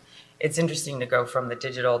around. And it's interesting to go from the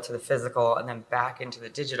digital to the physical and then back into the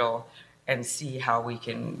digital and see how we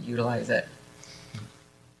can utilize it.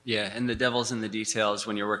 Yeah, and the devil's in the details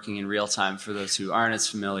when you're working in real time. For those who aren't as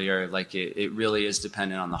familiar, like it really is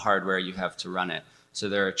dependent on the hardware you have to run it. So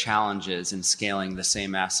there are challenges in scaling the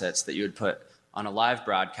same assets that you would put on a live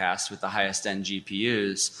broadcast with the highest end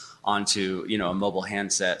GPUs onto, a mobile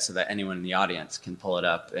handset so that anyone in the audience can pull it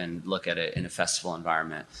up and look at it in a festival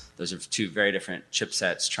environment. Those are two very different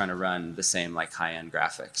chipsets trying to run the same like high-end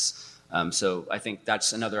graphics. So I think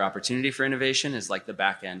that's another opportunity for innovation, is like the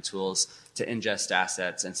back-end tools to ingest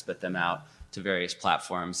assets and spit them out to various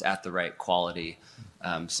platforms at the right quality,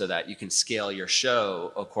 so that you can scale your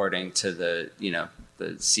show according to the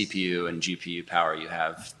CPU and GPU power you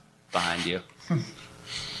have behind you.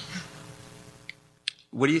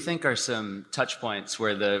 What do you think are some touch points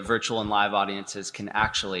where the virtual and live audiences can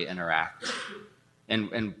actually interact?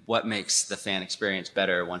 And what makes the fan experience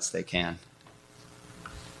better once they can?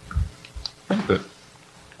 I think that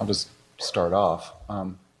I'll just start off.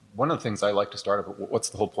 One of the things I like to start off, what's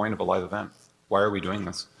the whole point of a live event? Why are we doing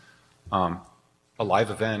this? A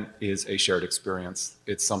live event is a shared experience.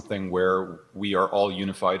 It's something where we are all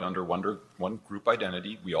unified under one group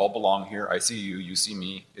identity. We all belong here. I see you, you see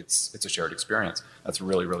me. It's a shared experience. That's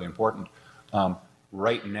really, really important.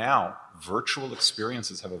 Right now, virtual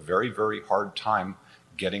experiences have a very, very hard time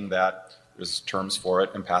getting that. There's terms for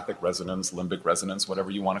it: empathic resonance, limbic resonance,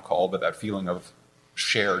 whatever you want to call it, but that feeling of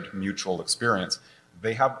shared mutual experience.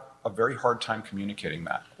 They have a very hard time communicating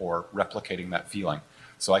that or replicating that feeling.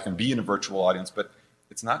 So I can be in a virtual audience, but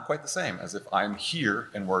it's not quite the same as if I'm here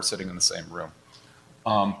and we're sitting in the same room.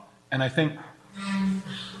 And I think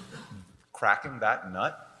cracking that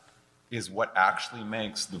nut is what actually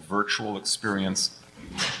makes the virtual experience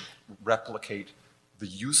replicate the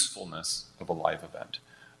usefulness of a live event.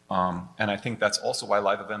 And I think that's also why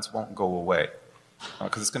live events won't go away,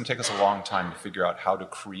 because it's going to take us a long time to figure out how to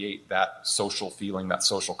create that social feeling, that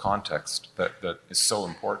social context that is so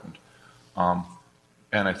important.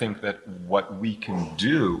 And I think that what we can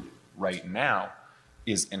do right now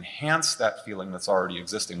is enhance that feeling that's already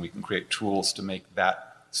existing. We can create tools to make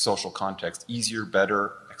that social context easier,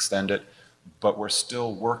 better, extend it, but we're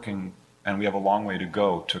still working, and we have a long way to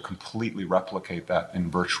go to completely replicate that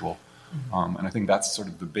in virtual. And I think that's sort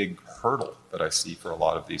of the big hurdle that I see for a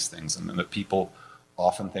lot of these things, and that people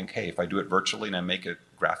often think, hey, if I do it virtually and I make it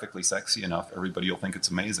graphically sexy enough, everybody will think it's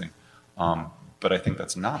amazing. But I think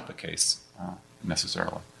that's not the case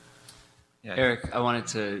necessarily. Yeah. Eric, I wanted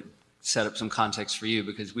to set up some context for you,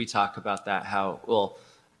 because we talk about that,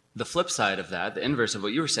 the flip side of that, the inverse of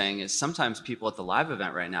what you were saying, is sometimes people at the live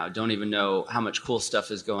event right now don't even know how much cool stuff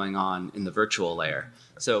is going on in the virtual layer.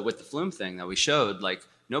 So with the Flume thing that we showed, like,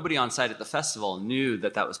 nobody on site at the festival knew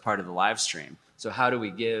that was part of the live stream. So how do we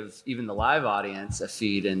give even the live audience a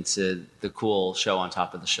feed into the cool show on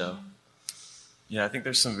top of the show? Yeah, I think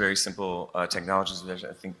there's some very simple technologies that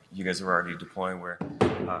I think you guys are already deploying where,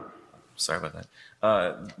 sorry about that.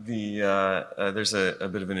 There's a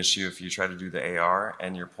bit of an issue if you try to do the AR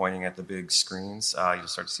and you're pointing at the big screens, you'll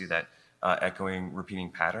start to see that echoing, repeating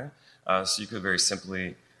pattern. So you could very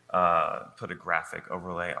simply put a graphic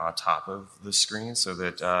overlay on top of the screen so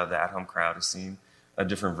that the at-home crowd is seeing a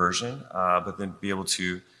different version, but then be able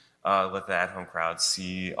to let the at-home crowd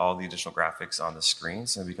see all the additional graphics on the screen.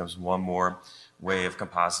 So it becomes one more way of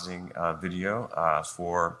compositing video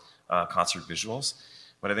for concert visuals.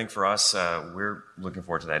 But I think for us, we're looking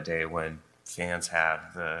forward to that day when fans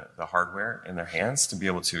have the hardware in their hands to be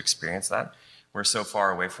able to experience that. We're so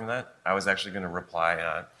far away from that. I was actually going to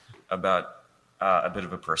reply about a bit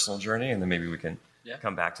of a personal journey, and then maybe we can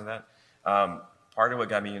come back to that. Part of what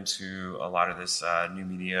got me into a lot of this new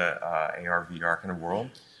media, AR, VR kind of world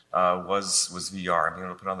was VR. Being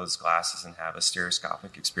able to put on those glasses and have a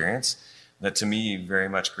stereoscopic experience that to me very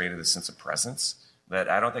much created a sense of presence that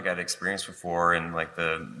I don't think I'd experienced before in like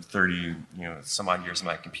the 30, some odd years of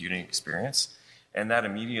my computing experience. And that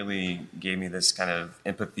immediately gave me this kind of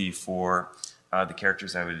empathy for the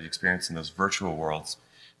characters I would experience in those virtual worlds.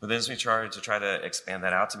 But then as we tried to expand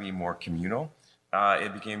that out to be more communal,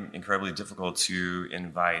 it became incredibly difficult to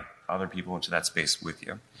invite other people into that space with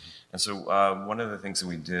you. And so one of the things that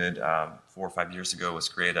we did 4 or 5 years ago was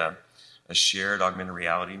create a shared augmented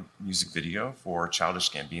reality music video for Childish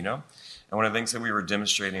Gambino. And one of the things that we were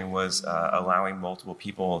demonstrating was allowing multiple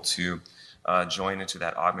people to join into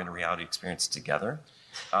that augmented reality experience together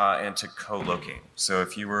and to co-locate. So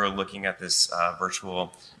if you were looking at this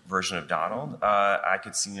virtual version of Donald, I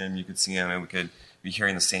could see him, you could see him, and we could be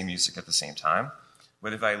hearing the same music at the same time.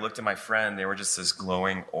 But if I looked at my friend, they were just this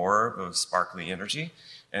glowing orb of sparkly energy,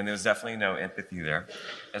 and there was definitely no empathy there.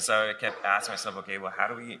 And so I kept asking myself, okay, well, how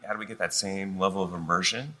do we get that same level of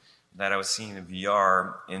immersion that I was seeing in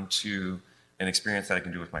VR into an experience that I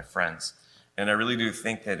can do with my friends? And I really do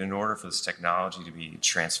think that in order for this technology to be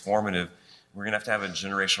transformative, we're going to have a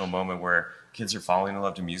generational moment where kids are falling in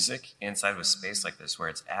love to music inside of a space like this, where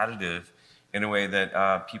it's additive in a way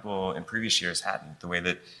that people in previous years hadn't, the way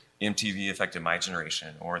that MTV affected my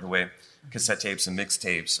generation, or the way cassette tapes and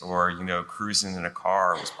mixtapes, or, cruising in a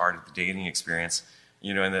car was part of the dating experience,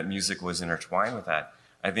 and that music was intertwined with that.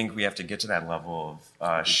 I think we have to get to that level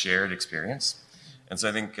of shared experience. And so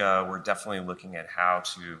I think we're definitely looking at how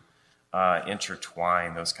to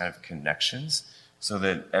intertwine those kind of connections so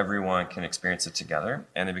that everyone can experience it together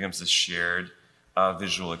and it becomes a shared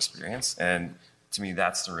visual experience. And to me,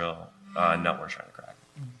 that's the real nut we're trying to crack.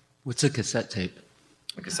 What's a cassette tape?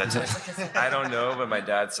 A cassette tape? I don't know, but my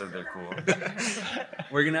dad said they're cool.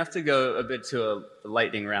 We're going to have to go a bit to a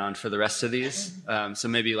lightning round for the rest of these. So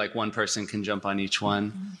maybe like one person can jump on each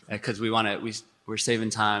one because we're saving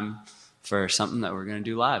time for something that we're going to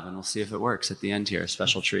do live, and we'll see if it works at the end here, a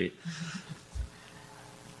special treat.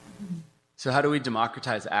 So how do we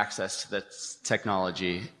democratize access to this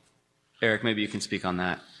technology? Eric, maybe you can speak on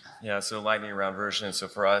that. Yeah, so lightning round version. So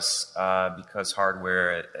for us, because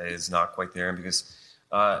hardware is not quite there, and because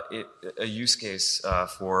a use case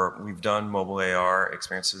we've done mobile AR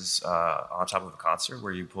experiences on top of a concert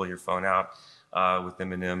where you pull your phone out with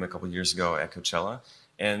Eminem a couple of years ago at Coachella.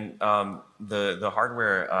 And the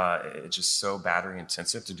hardware, it's just so battery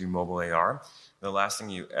intensive to do mobile AR. The last thing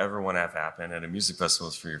you ever want to have happen at a music festival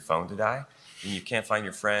is for your phone to die. And you can't find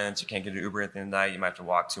your friends, you can't get an Uber at the end of the night, you might have to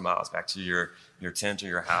walk 2 miles back to your tent or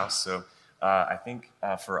your house. So I think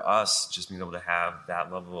for us, just being able to have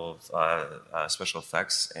that level of special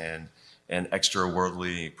effects and extra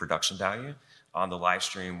worldly production value on the live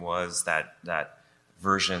stream was that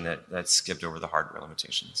version that skipped over the hardware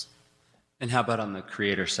limitations. And how about on the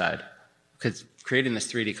creator side? Because creating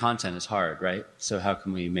this 3D content is hard, right? So how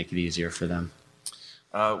can we make it easier for them?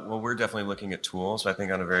 Well, we're definitely looking at tools. I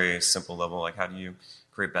think on a very simple level, like how do you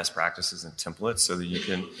create best practices and templates so that you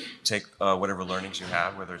can take whatever learnings you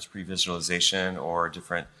have, whether it's pre-visualization or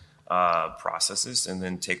different processes, and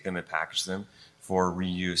then take them and package them for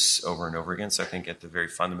reuse over and over again. So I think at the very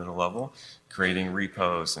fundamental level, creating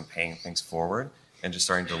repos and paying things forward and just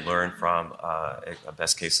starting to learn from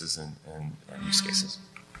best cases and use cases.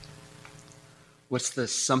 What's the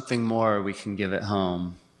something more we can give at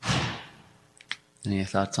home? Any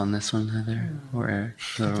thoughts on this one, Heather or Eric?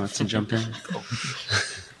 Whoever wants to jump in?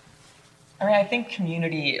 I think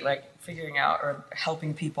community, like figuring out or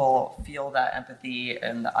helping people feel that empathy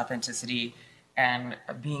and the authenticity, and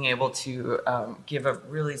being able to give a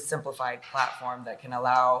really simplified platform that can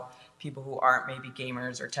allow people who aren't maybe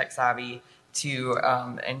gamers or tech savvy to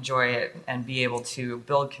enjoy it and be able to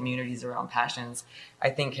build communities around passions,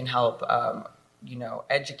 I think can help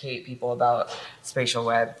educate people about spatial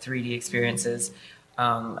web, 3D experiences.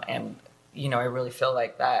 And I really feel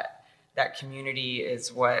like that community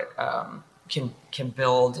is what can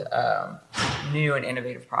build new and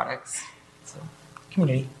innovative products. So,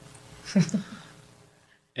 community.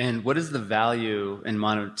 And what is the value and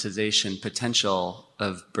monetization potential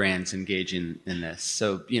of brands engaging in this?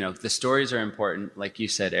 So, the stories are important, like you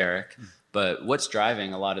said, Eric, but what's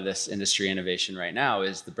driving a lot of this industry innovation right now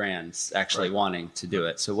is the brands actually wanting to do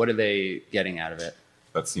it. So what are they getting out of it?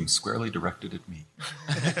 That seems squarely directed at me.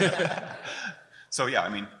 So yeah,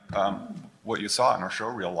 what you saw in our show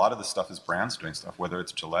reel, a lot of this stuff is brands doing stuff, whether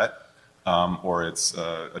it's Gillette or it's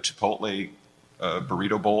a Chipotle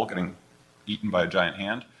burrito bowl getting eaten by a giant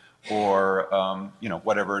hand, or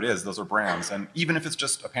whatever it is, those are brands. And even if it's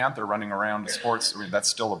just a panther running around sports, that's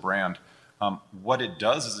still a brand. What it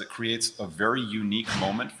does is it creates a very unique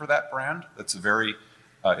moment for that brand. That's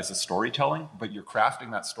it's a storytelling, but you're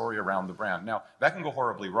crafting that story around the brand. Now, that can go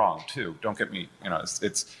horribly wrong too. Don't get me,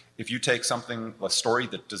 it's if you take a story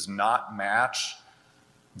that does not match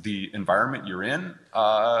the environment you're in,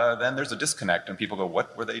 then there's a disconnect and people go,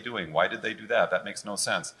 what were they doing? Why did they do that? That makes no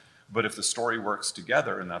sense. But if the story works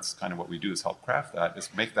together, and that's kind of what we do is help craft that, is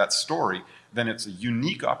make that story, then it's a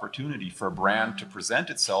unique opportunity for a brand to present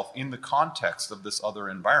itself in the context of this other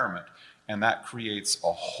environment. And that creates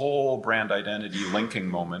a whole brand identity linking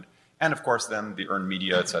moment. And of course, then the earned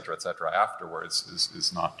media, et cetera, afterwards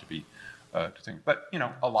is not to be to think. But,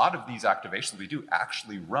 a lot of these activations we do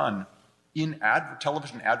actually run in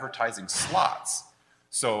television advertising slots.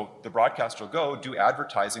 So the broadcaster will go do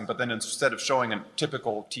advertising, but then instead of showing a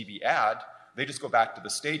typical TV ad, they just go back to the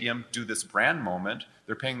stadium, do this brand moment.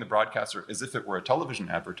 They're paying the broadcaster as if it were a television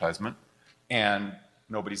advertisement, and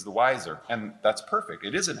nobody's the wiser. And that's perfect.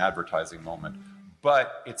 It is an advertising moment,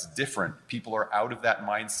 but it's different. People are out of that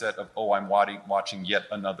mindset of, I'm watching yet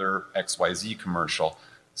another XYZ commercial.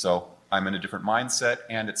 So I'm in a different mindset,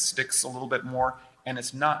 and it sticks a little bit more, and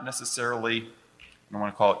it's not necessarily I don't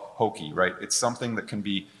want to call it hokey, right? It's something that can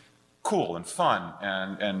be cool and fun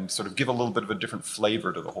and sort of give a little bit of a different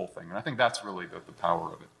flavor to the whole thing. And I think that's really the power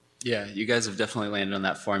of it. Yeah, you guys have definitely landed on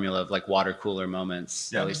that formula of like water cooler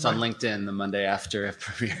moments, Yeah, at least on LinkedIn the Monday after a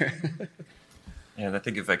premiere. And I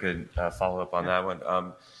think if I could follow up on that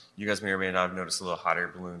one, you guys may or may not have noticed a little hot air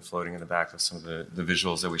balloon floating in the back of some of the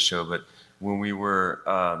visuals that we show. But when we were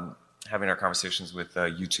having our conversations with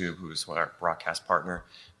YouTube, who is our broadcast partner,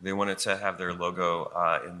 they wanted to have their logo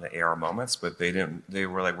in the AR moments, but they didn't. They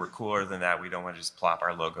were like, we're cooler than that. We don't want to just plop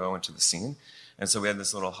our logo into the scene. And so we had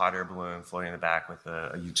this little hot air balloon floating in the back with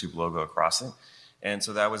a YouTube logo across it. And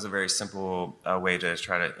so that was a very simple way to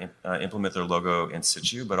try to implement their logo in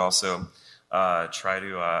situ, but also try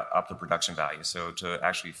to up the production value. So to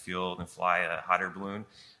actually field and fly a hot air balloon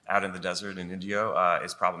out in the desert in India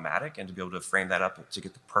is problematic, and to be able to frame that up to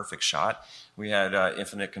get the perfect shot, we had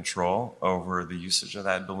infinite control over the usage of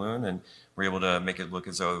that balloon, and we're able to make it look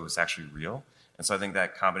as though it was actually real. And so I think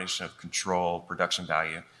that combination of control, production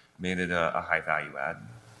value, made it a high value add.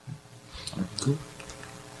 Cool.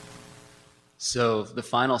 So the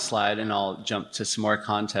final slide, and I'll jump to some more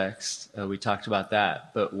context. We talked about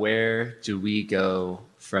that, but where do we go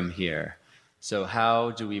from here? So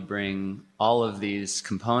how do we bring all of these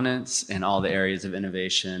components and all the areas of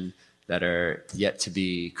innovation that are yet to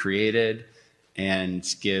be created and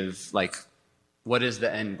give, like, what is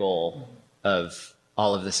the end goal of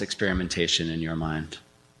all of this experimentation in your mind?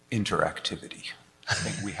 Interactivity. I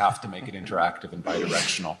think we have to make it interactive and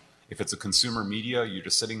bidirectional. If it's a consumer media, you're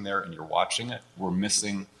just sitting there and you're watching it, we're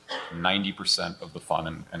missing 90% of the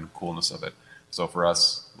fun and coolness of it. So for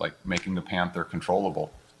us, like making the Panther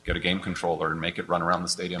controllable, get a game controller and make it run around the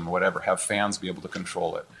stadium or whatever, have fans be able to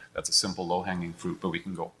control it. That's a simple low-hanging fruit, but we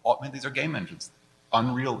can go, oh man, these are game engines.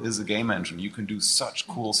 Unreal is a game engine. You can do such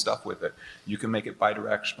cool stuff with it. You can make it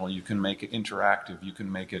bidirectional, you can make it interactive, you can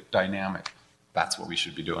make it dynamic. That's what we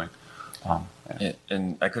should be doing. Yeah.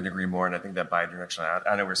 And I couldn't agree more. And I think that bidirectional,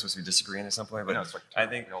 I know we're supposed to be disagreeing at some point, but No, it's like, I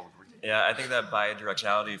think, I think that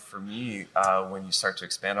bidirectionality for me, when you start to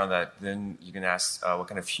expand on that, then you can ask what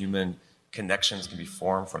kind of human connections can be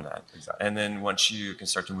formed from that. Exactly. And then once you can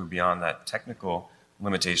start to move beyond that technical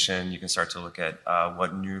limitation, you can start to look at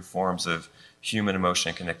what new forms of human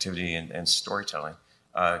emotion, connectivity, and storytelling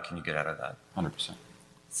can you get out of that? 100%.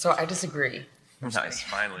 So I disagree. Nice,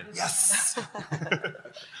 finally. Yes.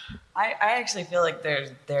 I actually feel like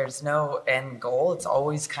there's no end goal. It's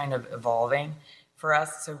always kind of evolving for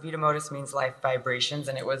us. So Vita Modus means life vibrations,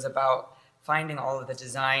 and it was about finding all of the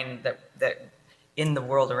design that in the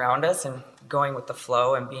world around us and going with the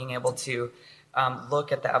flow and being able to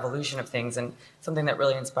look at the evolution of things. And something that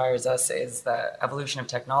really inspires us is the evolution of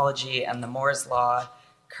technology and the Moore's law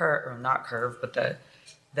curve, or not curve, but the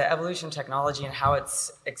evolution of technology and how it's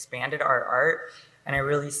expanded our art. And I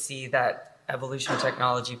really see that evolution of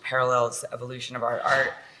technology parallels the evolution of our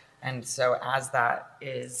art. And so as that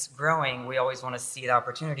is growing, we always want to see the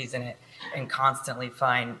opportunities in it and constantly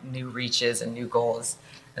find new reaches and new goals.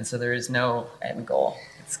 And so there is no end goal.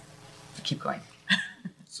 It's keep going.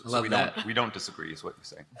 Love that. We don't disagree is what you're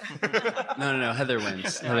saying. No. Heather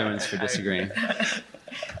wins. Heather wins for disagreeing.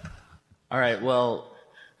 All right. Well,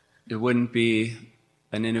 it wouldn't be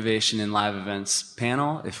an innovation in live events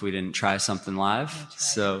panel if we didn't try something live.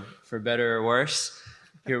 So for better or worse,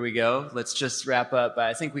 here we go. Let's just wrap up.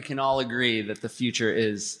 I think we can all agree that the future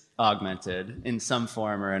is augmented in some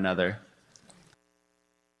form or another.